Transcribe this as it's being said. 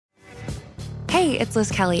Hey, it's Liz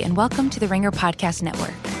Kelly, and welcome to the Ringer Podcast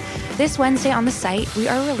Network. This Wednesday on the site, we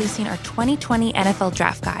are releasing our 2020 NFL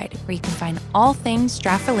Draft Guide, where you can find all things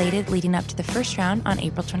draft-related leading up to the first round on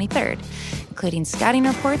April 23rd, including scouting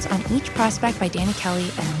reports on each prospect by Danny Kelly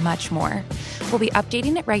and much more. We'll be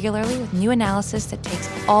updating it regularly with new analysis that takes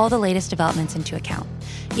all the latest developments into account.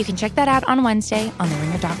 You can check that out on Wednesday on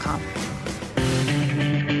theringer.com.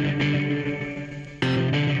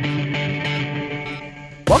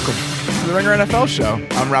 Welcome to the Ringer NFL Show.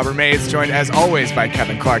 I'm Robert Mays, joined as always by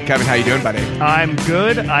Kevin Clark. Kevin, how you doing, buddy? I'm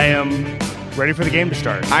good. I am ready for the game to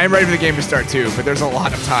start. I am ready for the game to start too, but there's a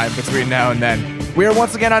lot of time between now and then. We are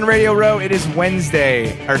once again on Radio Row. It is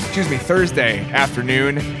Thursday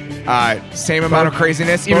afternoon. Same amount of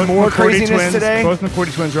craziness, even more craziness today. Both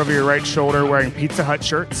McCourty twins are over your right shoulder wearing Pizza Hut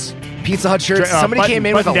shirts. Pizza Hut shirts. Somebody came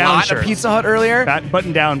in with a lot of Pizza Hut earlier.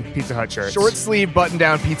 Button-down Pizza Hut shirts. Short sleeve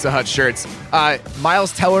button-down Pizza Hut shirts.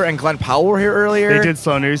 Miles Teller and Glenn Powell were here earlier. They did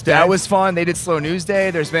Slow News Day. That was fun. They did Slow News Day.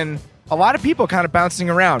 There's been a lot of people kind of bouncing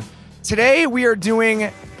around. Today we are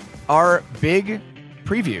doing our big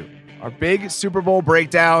preview, our big Super Bowl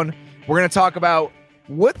breakdown. We're going to talk about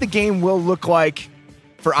what the game will look like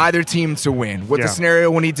for either team to win, what the scenario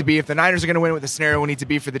will need to be if the Niners are going to win, what the scenario will need to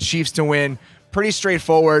be for the Chiefs to win. Pretty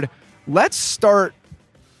straightforward. Let's start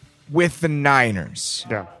with the Niners.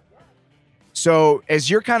 Yeah. So as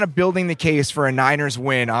you're kind of building the case for a Niners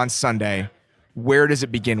win on Sunday, where does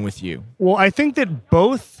it begin with you? Well, I think that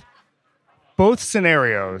both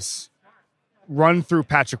scenarios run through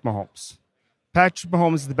Patrick Mahomes. Patrick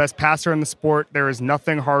Mahomes is the best passer in the sport. There is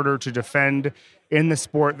nothing harder to defend in the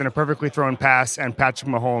sport than a perfectly thrown pass, and Patrick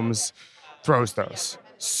Mahomes throws those.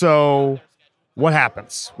 So what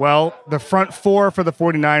happens? Well, the front four for the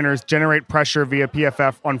 49ers generate pressure via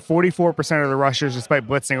PFF on 44% of the rushes despite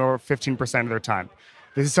blitzing over 15% of their time.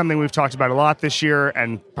 This is something we've talked about a lot this year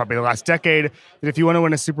and probably the last decade, that if you want to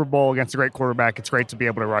win a Super Bowl against a great quarterback, it's great to be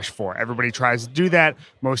able to rush four. Everybody tries to do that.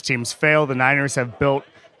 Most teams fail. The Niners have built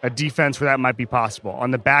a defense where that might be possible. On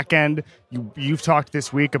the back end, you've talked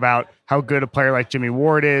this week about how good a player like Jimmy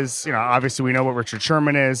Ward is. You know, obviously we know what Richard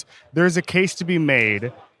Sherman is. There's a case to be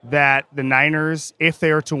made that the Niners, if they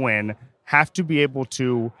are to win, have to be able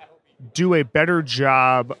to do a better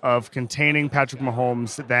job of containing Patrick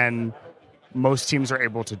Mahomes than most teams are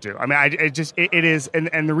able to do. I mean, it is,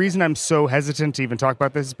 and the reason I'm so hesitant to even talk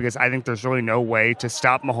about this is because I think there's really no way to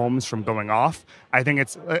stop Mahomes from going off. I think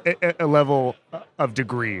it's a level of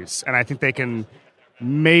degrees, and I think they can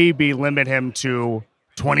maybe limit him to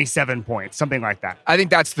 27 points, something like that. I think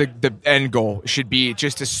that's the end goal, should be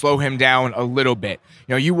just to slow him down a little bit.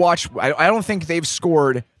 You know, you watch, I don't think they've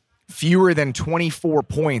scored fewer than 24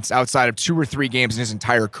 points outside of 2 or 3 games in his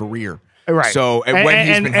entire career. Right. So when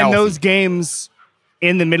he's been healthy. And those games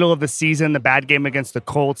in the middle of the season, the bad game against the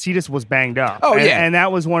Colts, he just was banged up. Oh, yeah. And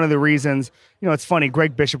that was one of the reasons, you know, it's funny.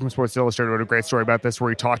 Greg Bishop from Sports Illustrated wrote a great story about this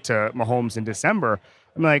where he talked to Mahomes in December.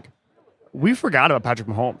 I'm like, we forgot about Patrick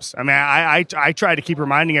Mahomes. I mean, I tried to keep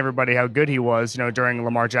reminding everybody how good he was, you know, during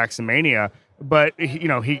Lamar Jackson mania. But, you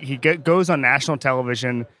know, he goes on national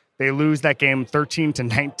television. They lose that game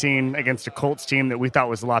 13-19 against a Colts team that we thought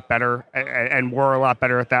was a lot better and were a lot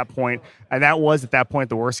better at that point. And that was, at that point,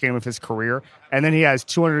 the worst game of his career. And then he has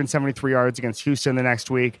 273 yards against Houston the next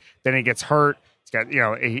week. Then he gets hurt. He's got, you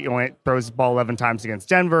know, he only throws the ball 11 times against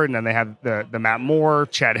Denver. And then they have the Matt Moore,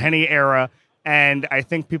 Chad Henne era. And I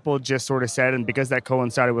think people just sort of said, and because that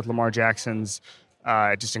coincided with Lamar Jackson's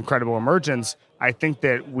just incredible emergence, I think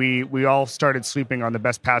that we all started sleeping on the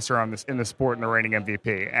best passer in the sport and the reigning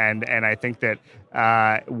MVP. And I think that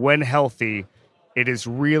when healthy, it is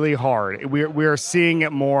really hard. We are seeing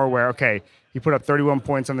it more where, okay, he put up 31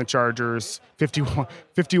 points on the Chargers,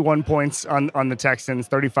 51 points on the Texans,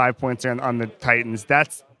 35 points on the Titans.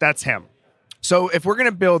 That's him. So if we're going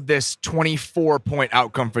to build this 24-point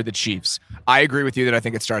outcome for the Chiefs, I agree with you that I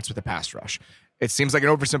think it starts with the pass rush. It seems like an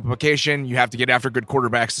oversimplification. You have to get after good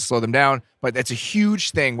quarterbacks to slow them down, but that's a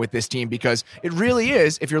huge thing with this team because it really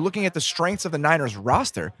is, if you're looking at the strengths of the Niners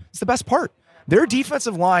roster, it's the best part. Their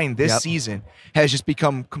defensive line this season has just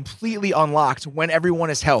become completely unlocked when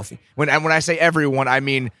everyone is healthy. When I say everyone, I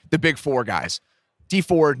mean the big four guys. Dee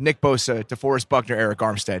Ford, Nick Bosa, DeForest Buckner, Eric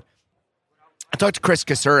Armstead. I talked to Chris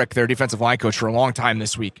Kasurek, their defensive line coach, for a long time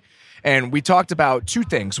this week, and we talked about 2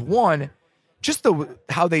 things. One, just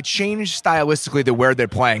how they changed stylistically where they're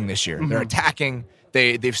playing this year. Mm-hmm. They're attacking.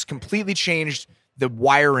 They've completely changed the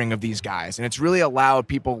wiring of these guys, and it's really allowed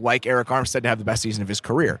people like Eric Armstead to have the best season of his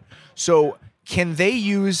career. So can they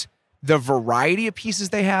use the variety of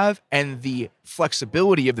pieces they have and the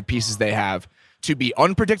flexibility of the pieces they have to be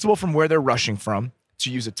unpredictable from where they're rushing from, to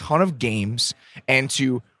use a ton of games, and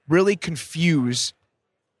to really confuse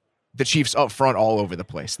the Chiefs up front all over the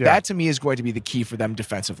place. Yeah. That to me is going to be the key for them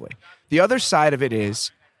defensively. The other side of it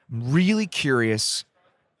is I'm really curious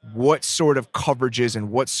what sort of coverages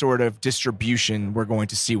and what sort of distribution we're going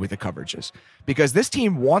to see with the coverages, because this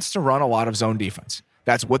team wants to run a lot of zone defense.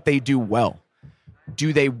 That's what they do well.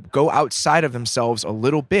 Do they go outside of themselves a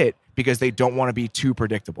little bit because they don't want to be too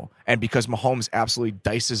predictable and because Mahomes absolutely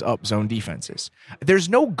dices up zone defenses? There's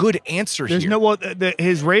no good answer here.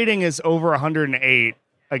 His rating is over 108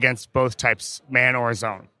 against both types, man or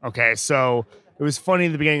zone. Okay, so it was funny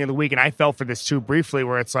in the beginning of the week, and I fell for this too briefly,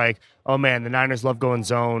 where it's like, oh man, the Niners love going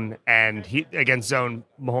zone, and against zone,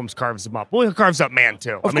 Mahomes carves them up. Well, he carves up man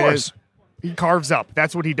too. Of course. He carves up.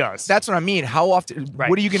 That's what he does. That's what I mean. How often? Right.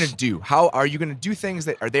 What are you going to do? How are you going to do things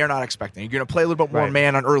that they're not expecting? You're going to play a little bit more Right.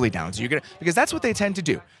 man on early downs. Because that's what they tend to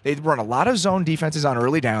do. They run a lot of zone defenses on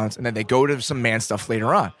early downs, and then they go to some man stuff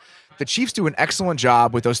later on. The Chiefs do an excellent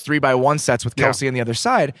job with those 3-by-1 sets with Kelsey on the other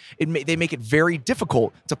side. They make it very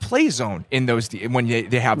difficult to play zone in those when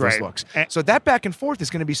they have those Right. looks. So that back and forth is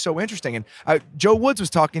going to be so interesting. And Joe Woods was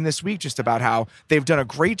talking this week just about how they've done a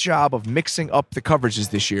great job of mixing up the coverages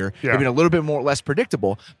this year. Yeah. They've been a little bit more less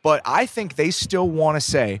predictable, but I think they still want to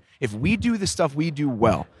say, if we do the stuff we do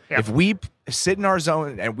well, if we sit in our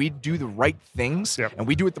zone and we do the right things and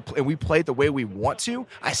we do it and we play it the way we want to,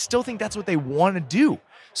 I still think that's what they want to do.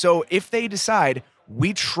 So if they decide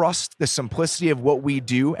we trust the simplicity of what we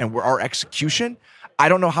do and our execution, I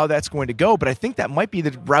don't know how that's going to go, but I think that might be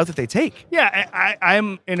the route that they take. Yeah,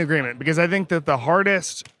 I'm in agreement, because I think that the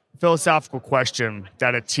hardest philosophical question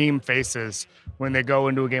that a team faces when they go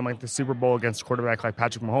into a game like the Super Bowl against a quarterback like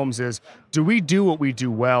Patrick Mahomes is, do we do what we do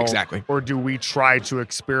well? Exactly. Or do we try to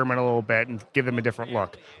experiment a little bit and give them a different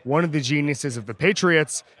look? One of the geniuses of the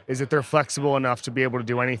Patriots is that they're flexible enough to be able to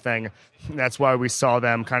do anything. That's why we saw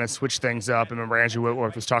them kind of switch things up. And remember, Andrew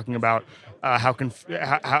Whitworth was talking about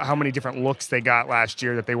how many different looks they got last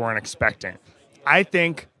year that they weren't expecting. I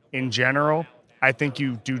think, in general,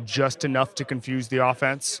 you do just enough to confuse the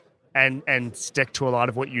offense and stick to a lot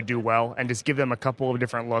of what you do well, and just give them a couple of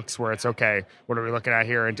different looks where it's, okay, what are we looking at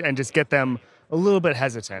here? And just get them a little bit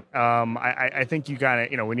hesitant. I think you got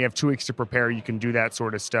to, when you have 2 weeks to prepare, you can do that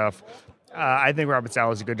sort of stuff. I think Robert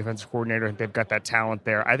Saleh is a good defensive coordinator. I think they've got that talent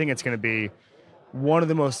there. I think it's going to be one of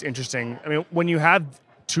the most interesting. I mean, when you have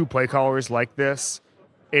 2 play callers like this,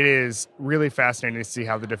 it is really fascinating to see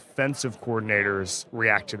how the defensive coordinators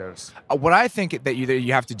react to those. What I think that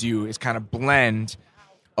you have to do is kind of blend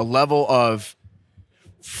a level of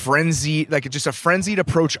frenzy, like just a frenzied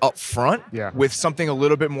approach up front with something a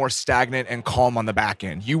little bit more stagnant and calm on the back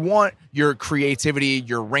end. You want your creativity,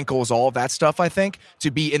 your wrinkles, all of that stuff, I think,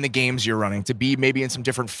 to be in the games you're running, to be maybe in some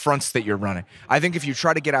different fronts that you're running. I think if you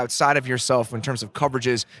try to get outside of yourself in terms of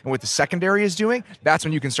coverages and what the secondary is doing, that's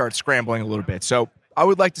when you can start scrambling a little bit. So I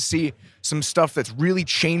would like to see some stuff that's really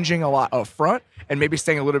changing a lot up front and maybe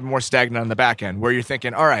staying a little bit more stagnant on the back end, where you're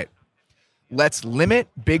thinking, all right, let's limit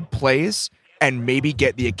big plays and maybe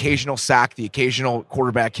get the occasional sack, the occasional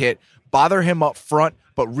quarterback hit, bother him up front,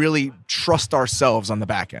 but really trust ourselves on the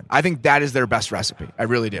back end. I think that is their best recipe. I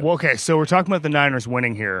really do. Well, okay, so we're talking about the Niners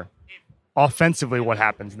winning here. Offensively, what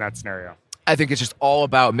happens in that scenario? I think it's just all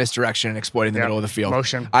about misdirection and exploiting the middle of the field.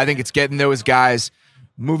 Motion. I think it's getting those guys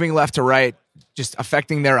moving left to right, just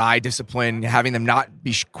affecting their eye discipline, having them not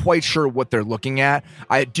be quite sure what they're looking at.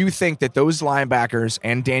 I do think that those linebackers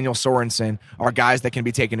and Daniel Sorensen are guys that can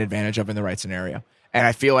be taken advantage of in the right scenario. And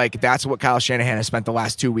I feel like that's what Kyle Shanahan has spent the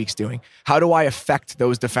last 2 weeks doing. How do I affect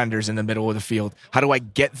those defenders in the middle of the field? How do I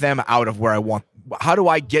get them out of where I want? How do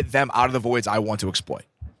I get them out of the voids I want to exploit?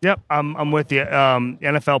 Yep, I'm with you. The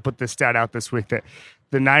NFL put this stat out this week that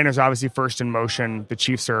the Niners obviously first in motion. The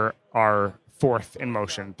Chiefs are fourth in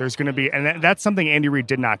motion. There's going to be, and that's something Andy Reid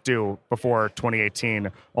did not do before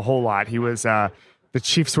 2018 a whole lot. He was, the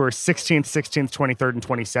Chiefs were 16th, 23rd, and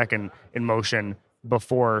 22nd in motion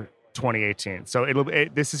before 2018. So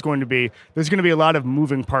there's going to be a lot of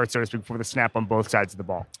moving parts, so to speak, before the snap on both sides of the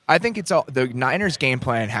ball. I think the Niners game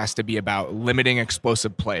plan has to be about limiting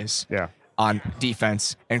explosive plays. Yeah. On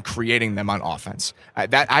defense and creating them on offense.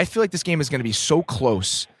 I feel like this game is going to be so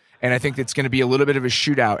close, and I think it's going to be a little bit of a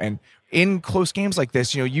shootout. And in close games like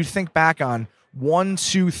this, you think back on 1,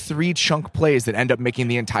 2, 3 chunk plays that end up making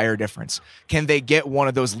the entire difference. Can they get one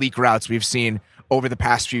of those leak routes we've seen over the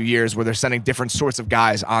past few years where they're sending different sorts of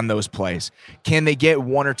guys on those plays? Can they get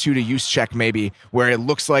 1 or 2 to use check maybe where it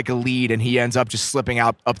looks like a lead and he ends up just slipping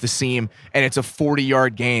out up the seam and it's a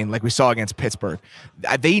 40-yard gain like we saw against Pittsburgh?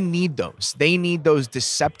 They need those. They need those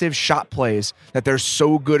deceptive shot plays that they're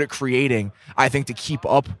so good at creating, I think, to keep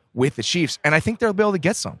up with the Chiefs. And I think they'll be able to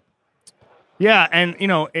get some. Yeah, and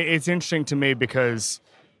it's interesting to me because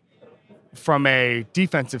from a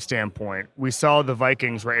defensive standpoint, we saw the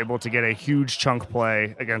Vikings were able to get a huge chunk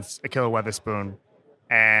play against Ahkello Witherspoon,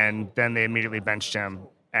 and then they immediately benched him,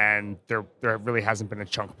 and there really hasn't been a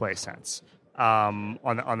chunk play since on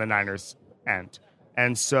the Niners end.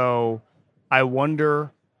 And so I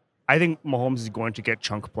wonder. I think Mahomes is going to get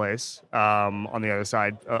chunk plays on the other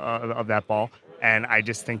side of that ball, and I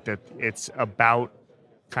just think that it's about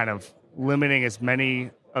kind of limiting as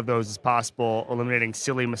many of those as possible, eliminating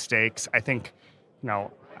silly mistakes. I think,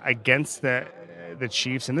 against the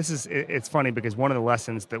Chiefs, and it's funny because one of the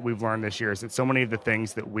lessons that we've learned this year is that so many of the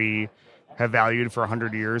things that we have valued for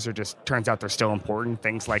 100 years turns out they're still important.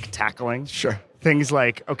 Things like tackling. Sure. Things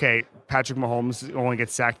like, okay, Patrick Mahomes only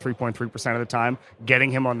gets sacked 3.3% of the time. Getting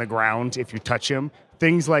him on the ground if you touch him.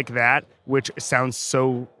 Things like that, which sounds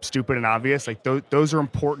so stupid and obvious. Like those are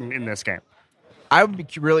important in this game. I would be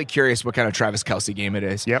really curious what kind of Travis Kelce game it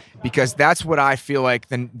is. Yep. Because that's what I feel like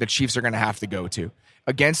the Chiefs are going to have to go to.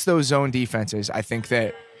 Against those zone defenses, I think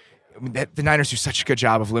that the Niners do such a good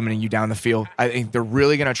job of limiting you down the field. I think they're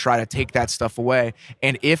really going to try to take that stuff away.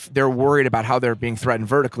 And if they're worried about how they're being threatened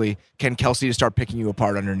vertically, can Kelce just start picking you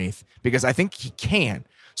apart underneath? Because I think he can.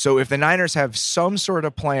 So if the Niners have some sort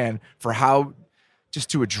of plan for how just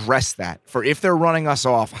to address that, for if they're running us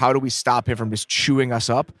off, how do we stop him from just chewing us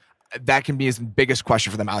up? That can be his biggest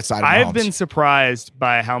question for them outside of Mahomes. I've been surprised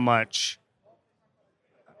by how much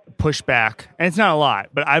pushback, and it's not a lot,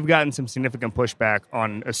 but I've gotten some significant pushback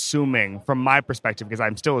on assuming, from my perspective, because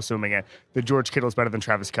I'm still assuming it, that George Kittle is better than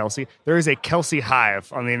Travis Kelce. There is a Kelce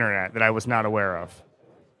hive on the internet that I was not aware of.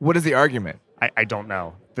 What is the argument? I don't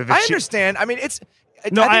know. I understand. I mean, I think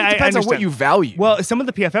it depends on what you value. Well, some of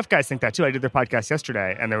the PFF guys think that too. I did their podcast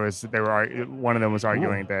yesterday, and one of them was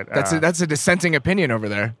arguing that that's a dissenting opinion over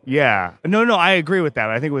there. Yeah, no, I agree with that.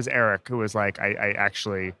 I think it was Eric who was like, I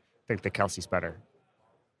actually think that Kelce's better.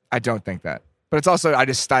 I don't think that, but it's also I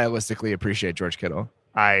just stylistically appreciate George Kittle.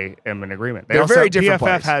 I am in agreement. They're very different PFF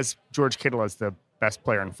players. has George Kittle as the best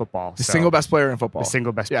player in football. The single best player in football. The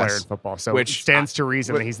single best player in football. So which it stands to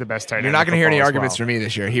reason that he's the best tight end. You're not going to hear any arguments from me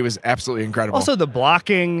this year. He was absolutely incredible. Also, the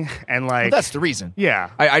blocking and that's the reason. Yeah.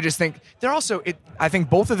 I just think they're also. I think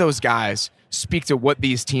both of those guys speak to what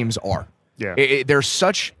these teams are. Yeah. They're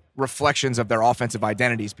such reflections of their offensive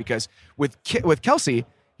identities because with Kelce,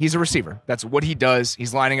 he's a receiver. That's what he does.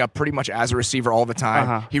 He's lining up pretty much as a receiver all the time.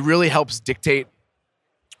 Uh-huh. He really helps dictate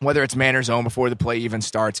whether it's man or zone before the play even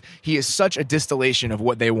starts. He is such a distillation of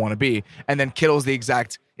what they want to be. And then Kittle's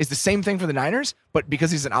is the same thing for the Niners, but because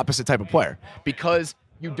he's an opposite type of player. Because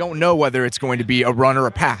you don't know whether it's going to be a run or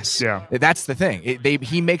a pass. Yeah. That's the thing.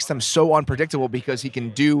 He makes them so unpredictable because he can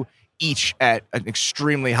do each at an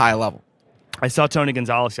extremely high level. I saw Tony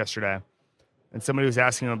Gonzalez yesterday, and somebody was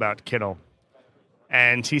asking him about Kittle.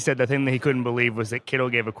 And he said the thing that he couldn't believe was that Kittle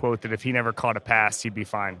gave a quote that if he never caught a pass, he'd be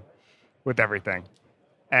fine with everything.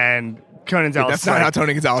 And Tony Gonzalez, that's not how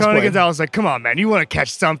Tony Gonzalez Tony played. Gonzalez was like, come on, man, you want to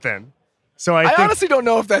catch something. So I think, honestly don't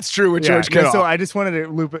know if that's true with George Kittle. So I just wanted to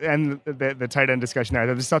loop and the tight end discussion there.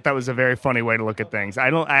 I just thought that was a very funny way to look at things. I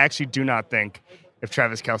actually do not think if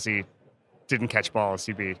Travis Kelce didn't catch balls,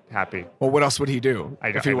 he'd be happy. Well, what else would he do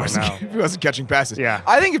if he wasn't catching passes? Yeah.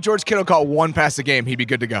 I think if George Kittle caught one pass a game, he'd be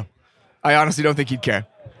good to go. I honestly don't think he'd care.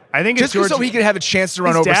 I think just so he could have a chance to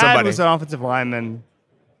run over somebody. His dad was an offensive lineman.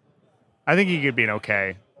 I think he could be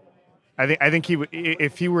okay. I think he would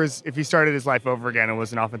if he started his life over again and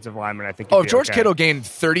was an offensive lineman. I think. If George Kittle gained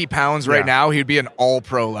 30 pounds right now, he'd be an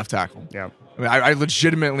All-Pro left tackle. Yeah, I mean, I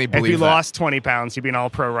legitimately believe if he that. lost 20 pounds, he'd be an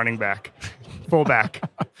All-Pro running back, fullback.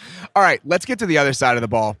 All right, let's get to the other side of the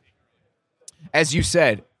ball. As you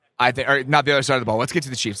said, I think, or not the other side of the ball. Let's get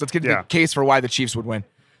to the Chiefs. Let's get to the case for why the Chiefs would win.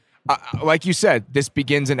 Like you said, this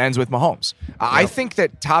begins and ends with Mahomes. I think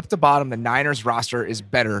that top to bottom, the Niners roster is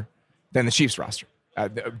better than the Chiefs roster.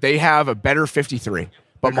 They have a better 53,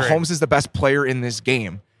 but Mahomes is the best player in this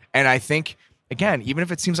game. And I think, again, even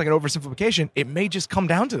if it seems like an oversimplification, it may just come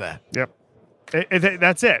down to that. Yep.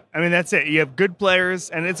 That's it. I mean, that's it. You have good players,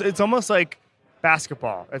 and it's almost like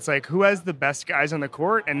basketball. It's like who has the best guys on the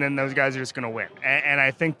court, and then those guys are just going to win. And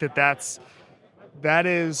I think that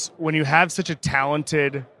is when you have such a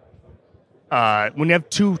talented when you have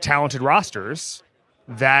two talented rosters,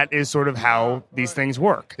 that is sort of how these things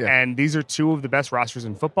work. Yeah. And these are two of the best rosters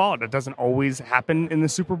in football. That doesn't always happen in the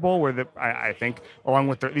Super Bowl, where I think, along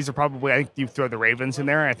with these are probably, I think you throw the Ravens in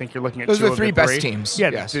there. I think you're looking at those two are the of three the best teams. Yeah,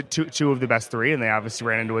 yes. two of the best three, and they obviously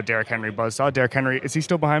ran into a Derrick Henry buzzsaw. Derrick Henry, is he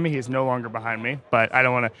still behind me? He is no longer behind me, but I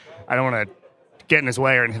don't want to get in his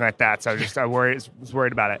way or anything like that. So I was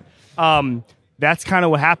worried about it. that's kind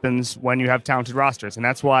of what happens when you have talented rosters. And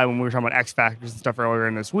that's why when we were talking about X Factors and stuff earlier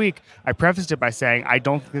in this week, I prefaced it by saying I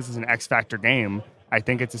don't think this is an X Factor game. I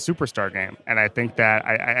think it's a superstar game. And I think that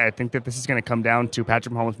I think that this is going to come down to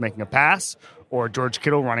Patrick Mahomes making a pass, or George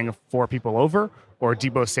Kittle running 4 people over, or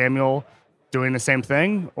Deebo Samuel doing the same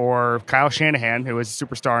thing, or Kyle Shanahan, who is a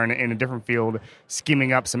superstar in a different field,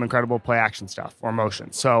 scheming up some incredible play action stuff or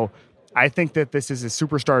motion. So I think that this is a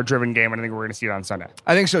superstar-driven game, and I think we're going to see it on Sunday.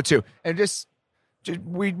 I think so, too. And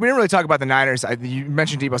we didn't really talk about the Niners. You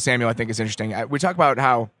mentioned Deebo Samuel, I think is interesting. We talk about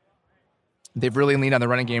how they've really leaned on the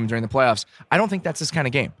running game during the playoffs. I don't think that's this kind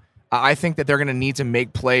of game. I think that they're going to need to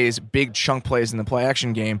make plays, big chunk plays in the play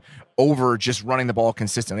action game over just running the ball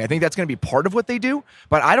consistently. I think that's going to be part of what they do,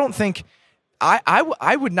 but I don't think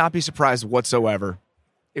I would not be surprised whatsoever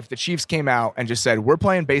if the Chiefs came out and just said, we're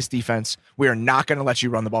playing base defense. We are not going to let you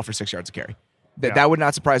run the ball for 6 yards of carry. That would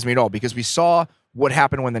not surprise me at all, because we saw what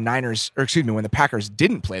happened when when the Packers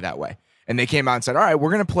didn't play that way. And they came out and said, all right,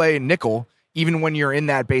 we're going to play nickel even when you're in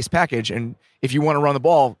that base package. And if you want to run the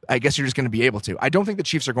ball, I guess you're just going to be able to. I don't think the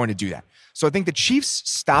Chiefs are going to do that. So I think the Chiefs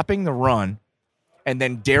stopping the run and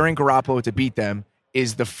then daring Garoppolo to beat them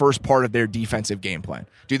is the first part of their defensive game plan.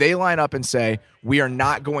 Do they line up and say, we are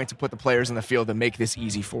not going to put the players in the field to make this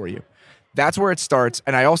easy for you? That's where it starts.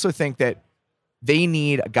 And I also think that they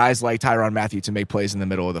need guys like Tyrann Mathieu to make plays in the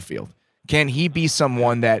middle of the field. Can he be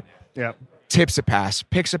someone that tips a pass,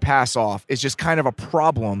 picks a pass off, is just kind of a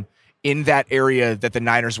problem in that area that the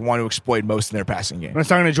Niners want to exploit most in their passing game? When I was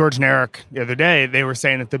talking to George Narek the other day, they were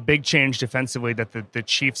saying that the big change defensively that the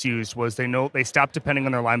Chiefs used was they stopped depending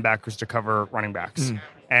on their linebackers to cover running backs.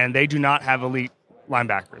 And they do not have elite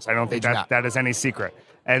linebackers. I don't think that is any secret.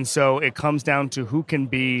 And so it comes down to who can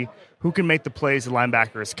make the plays the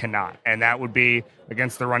linebackers cannot. And that would be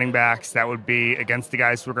against the running backs. That would be against the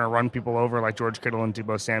guys who are going to run people over like George Kittle and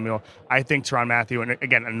Deebo Samuel. I think Tyrann Mathieu, and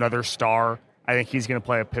again, another star, I think he's going to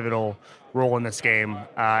play a pivotal role in this game.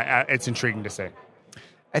 It's intriguing to see.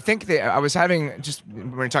 I think I was having, just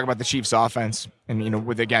when we talk about the Chiefs offense and,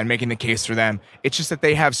 with, again, making the case for them, it's just that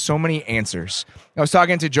they have so many answers. I was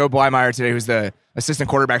talking to Joe Blymeyer today, who's the assistant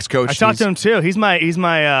quarterbacks coach. I talked to him too. He's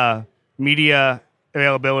my media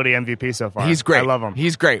availability MVP so far. He's great. I love him.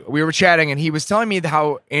 He's great. We were chatting and he was telling me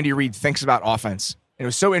how Andy Reid thinks about offense. And it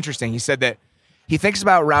was so interesting. He said that he thinks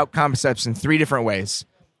about route concepts in 3 different ways.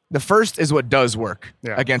 The first is what does work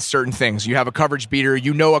against certain things. You have a coverage beater.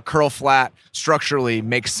 A curl flat structurally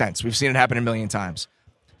makes sense. We've seen it happen a million times.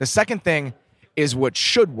 The second thing is what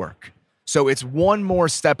should work. So it's one more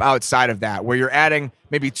step outside of that, where you're adding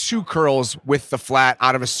maybe 2 curls with the flat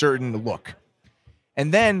out of a certain look.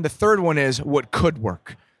 And then the third one is what could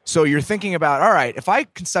work. So you're thinking about, all right, if I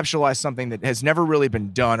conceptualize something that has never really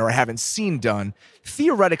been done or I haven't seen done,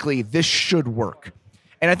 theoretically, this should work.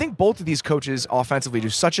 And I think both of these coaches offensively do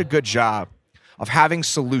such a good job of having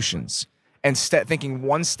solutions and thinking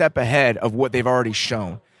one step ahead of what they've already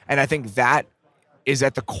shown. And I think that is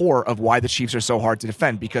at the core of why the Chiefs are so hard to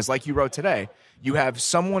defend, because like you wrote today, you have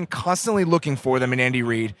someone constantly looking for them in Andy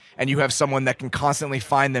Reid, and you have someone that can constantly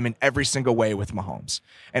find them in every single way with Mahomes.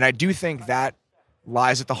 And I do think that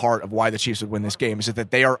lies at the heart of why the Chiefs would win this game, is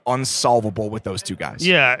that they are unsolvable with those 2 guys.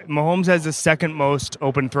 Yeah, Mahomes has the second most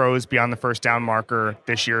open throws beyond the first down marker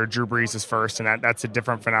this year. Drew Brees is first, and that's a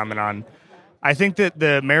different phenomenon. I think that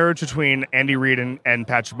the marriage between Andy Reid and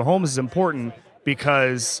Patrick Mahomes is important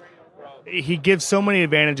because he gives so many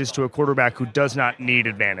advantages to a quarterback who does not need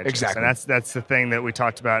advantages. Exactly. And that's the thing that we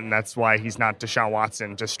talked about, and that's why he's not Deshaun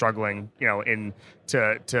Watson just struggling,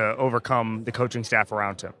 to overcome the coaching staff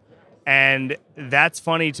around him. And that's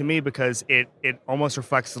funny to me because it almost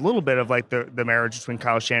reflects a little bit of like the marriage between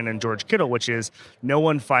Kyle Shanahan and George Kittle, which is no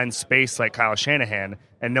one finds space like Kyle Shanahan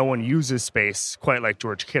and no one uses space quite like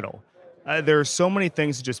George Kittle. There are so many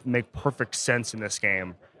things that just make perfect sense in this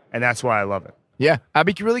game, and that's why I love it. Yeah, I'd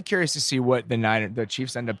be really curious to see what the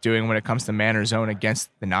Chiefs end up doing when it comes to man or zone against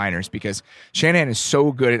the Niners, because Shanahan is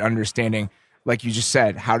so good at understanding, like you just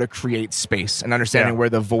said, how to create space and understanding where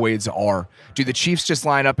the voids are. Do the Chiefs just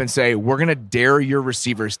line up and say, we're going to dare your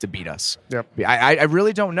receivers to beat us? Yep. I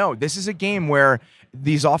really don't know. This is a game where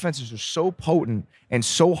these offenses are so potent and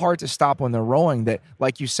so hard to stop when they're rolling that,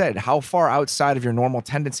 like you said, how far outside of your normal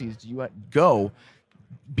tendencies do you go?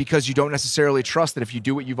 Because you don't necessarily trust that if you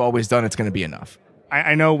do what you've always done, it's going to be enough.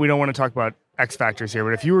 I know we don't want to talk about X factors here,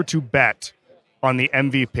 but if you were to bet on the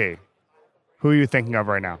MVP, who are you thinking of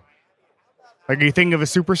right now? Like, are you thinking of a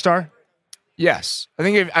superstar? Yes. I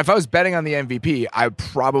think if I was betting on the MVP,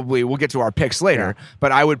 we'll get to our picks later,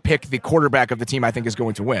 but I would pick the quarterback of the team I think is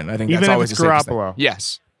going to win. I think even that's if always it's the safest Garoppolo. thing.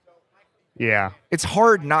 Yes. Yeah. It's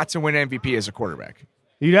hard not to win MVP as a quarterback.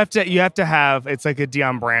 You have to have it's like a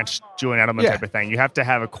Deion Branch, Julian Edelman type of thing. You have to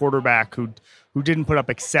have a quarterback who didn't put up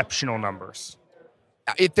exceptional numbers.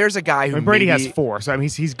 If there's a guy who Brady has 4, so I mean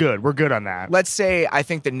he's good. We're good on that. Let's say I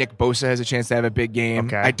think that Nick Bosa has a chance to have a big game.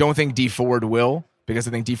 Okay. I don't think D Ford will, because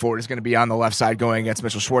I think D Ford is going to be on the left side going against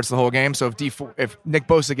Mitchell Schwartz the whole game. So if Nick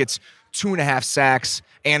Bosa gets 2.5 sacks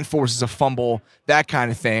and forces a fumble, that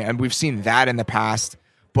kind of thing, and we've seen that in the past,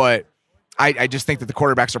 but I just think that the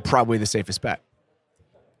quarterbacks are probably the safest bet.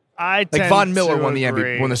 Like Von Miller won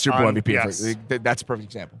the Super Bowl MVP. Yes. That's a perfect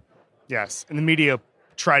example. Yes, and the media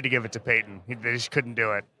tried to give it to Peyton. They just couldn't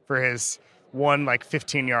do it for his one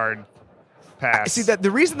 15-yard pass. See, that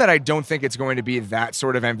the reason that I don't think it's going to be that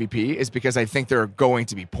sort of MVP is because I think there are going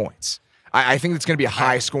to be points. I think it's going to be a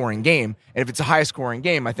high-scoring game, and if it's a high-scoring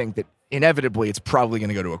game, I think that inevitably it's probably going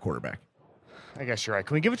to go to a quarterback. I guess you're right.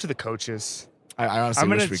 Can we give it to the coaches? I honestly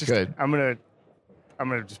wish we could. I'm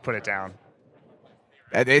gonna just put it down.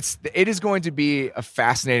 It is going to be a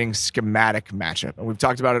fascinating schematic matchup, and we've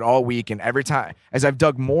talked about it all week. And every time, as I've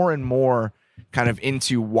dug more and more kind of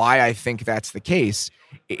into why I think that's the case,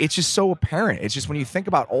 it's just so apparent. It's just when you think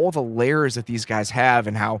about all the layers that these guys have,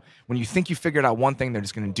 and how when you think you figured out one thing, they're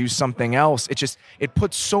just going to do something else. It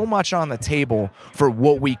puts so much on the table for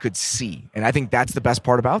what we could see, and I think that's the best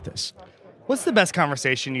part about this. What's the best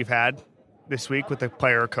conversation you've had this week with a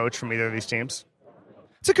player or coach from either of these teams?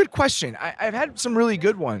 It's a good question. I've had some really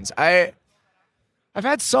good ones. I've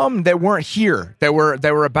had some that weren't here, that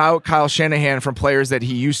were about Kyle Shanahan from players that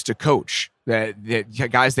he used to coach, that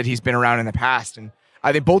guys that he's been around in the past. And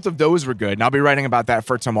I think both of those were good. And I'll be writing about that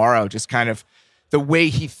for tomorrow, just kind of the way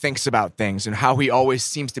he thinks about things and how he always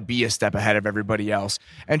seems to be a step ahead of everybody else.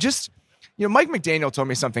 And just, Mike McDaniel told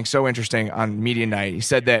me something so interesting on media night. He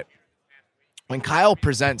said that when Kyle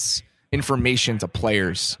presents information to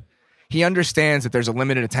players, he understands that there's a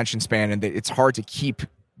limited attention span and that it's hard to keep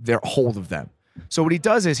their hold of them. So what he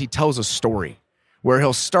does is he tells a story where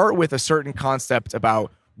he'll start with a certain concept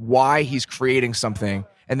about why he's creating something.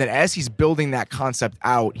 And then as he's building that concept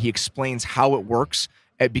out, he explains how it works,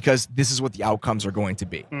 because this is what the outcomes are going to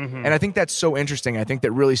be. Mm-hmm. And I think that's so interesting. I think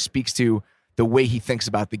that really speaks to the way he thinks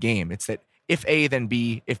about the game. It's that if A, then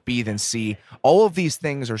B, if B, then C, all of these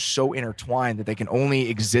things are so intertwined that they can only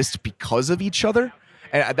exist because of each other.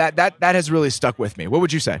 And that has really stuck with me. What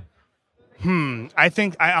would you say?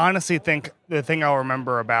 I honestly think the thing I'll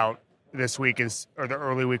remember about this week or the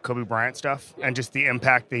early week Kobe Bryant stuff, and just the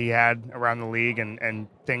impact that he had around the league, and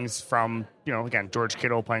things from, again, George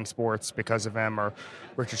Kittle playing sports because of him, or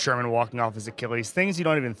Richard Sherman walking off his Achilles, things you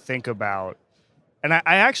don't even think about. And I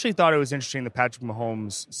actually thought it was interesting that Patrick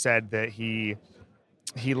Mahomes said that he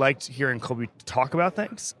liked hearing Kobe talk about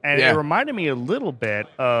things. And It reminded me a little bit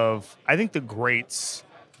of, I think the greats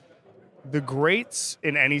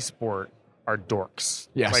in any sport are dorks.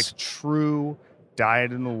 Yes. Like true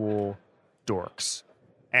dyed-in-the-wool dorks.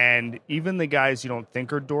 And even the guys you don't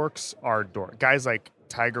think are dorks are dorks. Guys like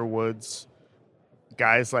Tiger Woods,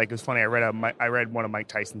 guys like, it was funny, I read one of Mike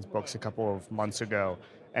Tyson's books a couple of months ago,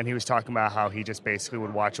 and he was talking about how he just basically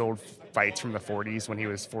would watch old fights from the 40s when he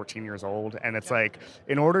was 14 years old. And it's like,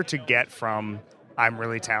 in order to get from I'm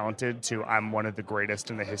really talented to I'm one of the greatest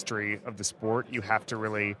in the history of the sport, you have to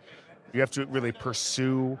really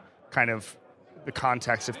pursue kind of the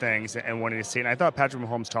context of things and wanting to see. And I thought Patrick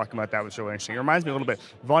Mahomes talking about that was really interesting. It reminds me a little bit.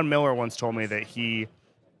 Von Miller once told me that he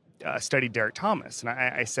studied Derek Thomas. And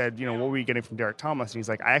I said, what were you getting from Derek Thomas? And he's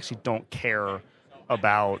like, I actually don't care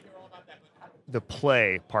about the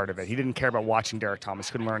play part of it. He didn't care about watching Derek Thomas.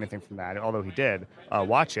 Couldn't learn anything from that, although he did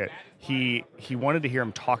watch it. He wanted to hear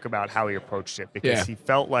him talk about how he approached it, because he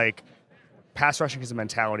felt like pass rushing is a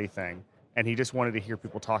mentality thing, and he just wanted to hear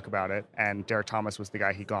people talk about it. And Derek Thomas was the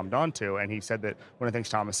guy he glommed onto, and he said that one of the things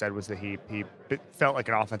Thomas said was that he felt like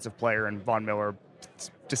an offensive player, and Von Miller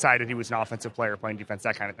decided he was an offensive player playing defense,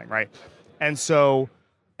 that kind of thing, right? And so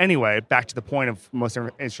anyway, back to the point of most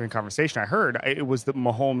interesting conversation I heard, it was the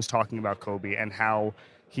Mahomes talking about Kobe and how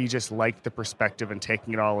he just liked the perspective and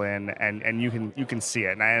taking it all in, and you can see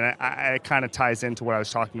it. And it kind of ties into what I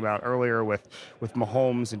was talking about earlier with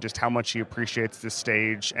Mahomes and just how much he appreciates this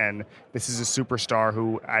stage. And this is a superstar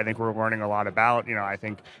who I think we're learning a lot about. I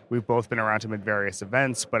think we've both been around him at various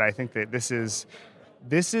events, but I think that this is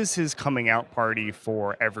his coming out party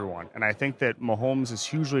for everyone. And I think that Mahomes is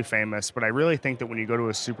hugely famous, but I really think that when you go to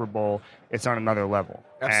a Super Bowl, it's on another level.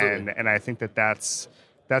 Absolutely. And I think that that's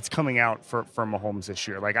coming out for Mahomes this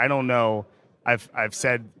year. Like, I don't know. I've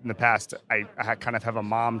said in the past, I kind of have a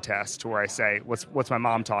mom test where I say, what's my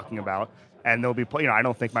mom talking about? And there'll be, I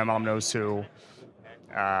don't think my mom knows who,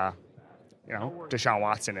 Deshaun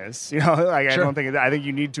Watson is. I don't think. I think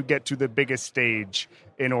you need to get to the biggest stage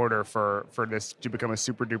in order for this to become a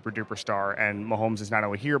super duper duper star. And Mahomes is not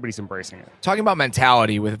only here, but he's embracing it. Talking about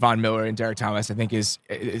mentality with Von Miller and Derek Thomas, I think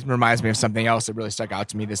it reminds me of something else that really stuck out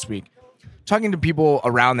to me this week. Talking to people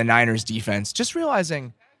around the Niners defense, just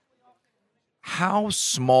realizing how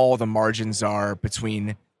small the margins are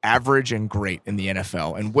between average and great in the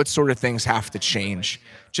NFL, and what sort of things have to change.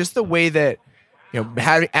 Just the way that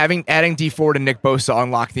adding Dee Ford and Nick Bosa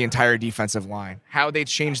unlocked the entire defensive line, how they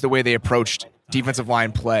changed the way they approached defensive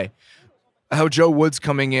line play, how Joe Woods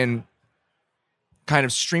coming in kind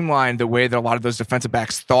of streamlined the way that a lot of those defensive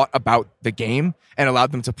backs thought about the game and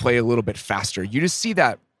allowed them to play a little bit faster. You just see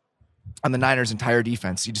that on the Niners' entire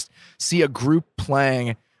defense. You just see a group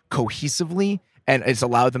playing cohesively, and it's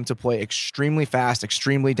allowed them to play extremely fast,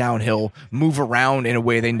 extremely downhill, move around in a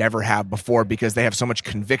way they never have before because they have so much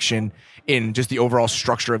conviction in just the overall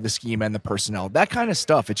structure of the scheme and the personnel. That kind of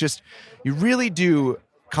stuff. You really do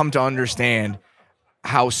come to understand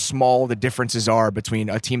how small the differences are between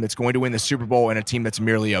a team that's going to win the Super Bowl and a team that's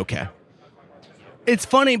merely okay. It's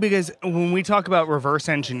funny because when we talk about reverse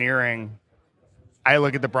engineering, I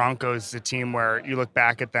look at the Broncos as a team where you look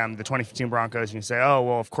back at them, the 2015 Broncos, and you say, oh,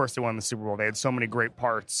 well, of course they won the Super Bowl. They had so many great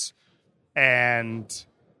parts, and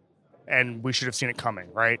we should have seen it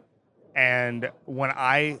coming, right? And when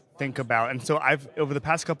I think about, and so over the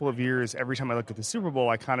past couple of years, every time I look at the Super Bowl,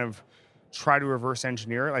 I kind of try to reverse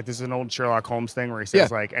engineer it. Like, this is an old Sherlock Holmes thing where he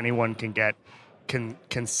says, anyone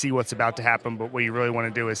can see what's about to happen, but what you really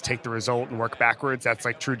want to do is take the result and work backwards. That's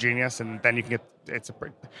like true genius, and then you can get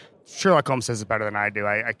Sherlock Holmes says it better than I do.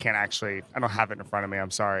 I can't actually, I don't have it in front of me.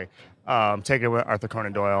 I'm sorry. Take it with Arthur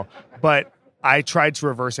Conan Doyle. But I tried to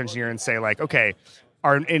reverse engineer and say, okay,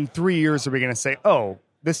 in 3 years are we going to say, oh,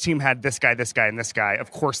 this team had this guy, and this guy.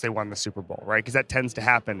 Of course they won the Super Bowl, right? Because that tends to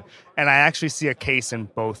happen. And I actually see a case in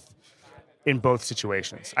both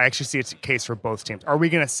situations. I actually see a case for both teams. Are we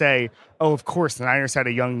going to say, oh, of course, the Niners had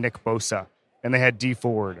a young Nick Bosa, and they had Dee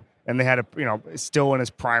Ford, and they had still in his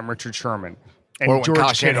prime Richard Sherman, and or when George Kyle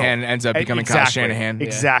Kittle Shanahan ends up becoming Kyle Shanahan. Yeah.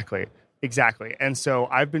 Exactly. And so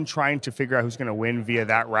I've been trying to figure out who's going to win via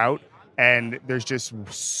that route, and there's just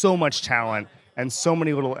so much talent and so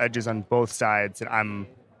many little edges on both sides that I'm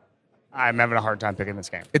having a hard time picking this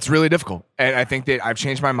game. It's really difficult. And I think that I've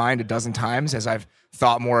changed my mind a dozen times as I've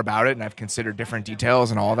thought more about it and I've considered different details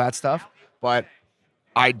and all that stuff. But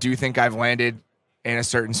I do think I've landed in a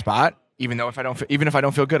certain spot, even if I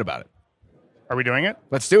don't feel good about it. Are we doing it?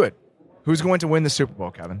 Let's do it. Who's going to win the Super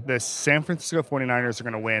Bowl, Kevin? The San Francisco 49ers are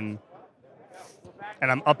going to win,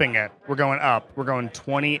 and I'm upping it. We're going up. We're going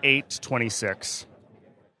 28-26.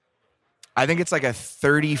 I think it's like a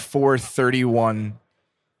 34-31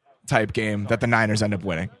 type game that the Niners end up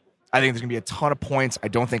winning. I think there's going to be a ton of points. I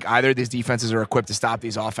don't think either of these defenses are equipped to stop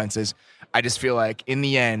these offenses. I just feel like in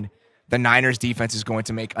the end, the Niners defense is going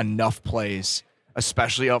to make enough plays,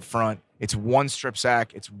 especially up front. It's one strip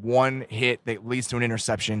sack. It's one hit that leads to an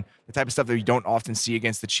interception, the type of stuff that you don't often see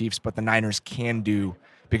against the Chiefs, but the Niners can do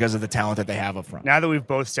because of the talent that they have up front. Now that we've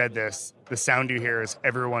both said this, the sound you hear is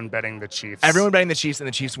everyone betting the Chiefs. Everyone betting the Chiefs, and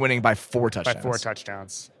the Chiefs winning by 4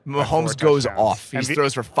 touchdowns. Mahomes goes off. He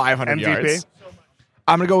throws for 500 MVP? yards.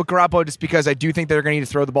 I'm going to go with Garoppolo just because I do think they're going to need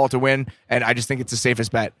to throw the ball to win, and I just think it's the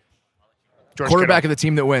safest bet. Quarterback of the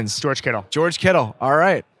team that wins. George Kittle. All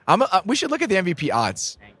right. We should look at the MVP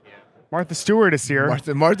odds. Martha Stewart is here.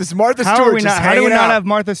 Martha Stewart. How do we not have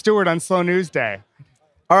Martha Stewart on Slow News Day?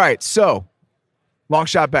 All right. So, long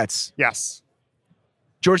shot bets. Yes.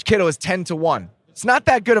 George Kittle is 10-1. It's not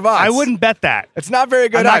that good of odds. I wouldn't bet that. It's not very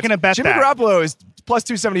good. I'm not going to bet Jimmy that. Jimmy Garoppolo is plus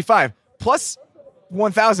 275. Plus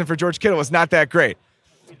 1,000 for George Kittle is not that great.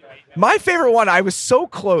 My favorite one, I was so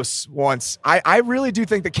close once. I really do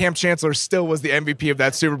think that Cam Chancellor still was the MVP of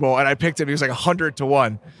that Super Bowl, and I picked him. He was like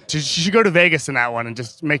 100-1. You should go to Vegas in that one and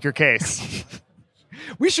just make your case.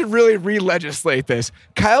 We should really re-legislate this.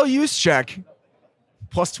 Kyle Juszczyk,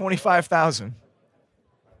 plus 25,000.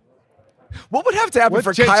 What would have to happen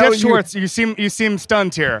for Kyle Jeff Schwartz? You seem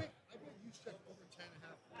stunned here.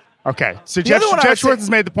 Okay, so Jeff Schwartz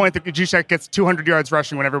has made the point that Juszczyk gets 200 yards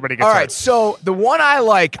rushing when everybody gets hurt. All right, so the one I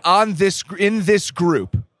like in this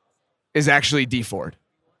group is actually Dee Ford.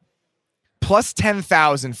 Plus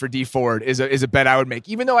 10,000 for Dee Ford is a bet I would make.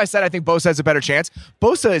 Even though I said I think Bosa has a better chance,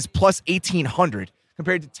 Bosa is plus 1,800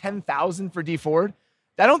 compared to 10,000 for Dee Ford.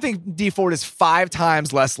 I don't think Dee Ford is 5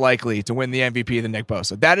 times less likely to win the MVP than Nick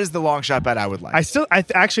Bosa. That is the long shot bet I would like. I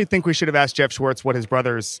actually think we should have asked Jeff Schwartz what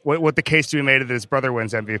the case to be made that his brother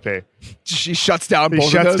wins MVP. She shuts down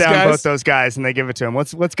both those guys and they give it to him.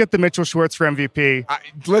 Let's get the Mitchell Schwartz for MVP.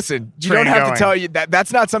 Listen, you don't have to tell you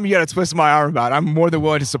that's not something you got to twist my arm about. I'm more than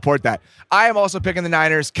willing to support that. I am also picking the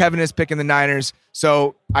Niners. Kevin is picking the Niners.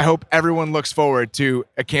 So I hope everyone looks forward to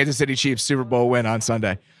a Kansas City Chiefs Super Bowl win on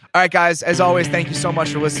Sunday. All right, guys, as always, thank you so much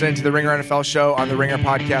for listening to the Ringer NFL show on the Ringer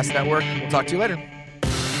Podcast Network. We'll talk to you later.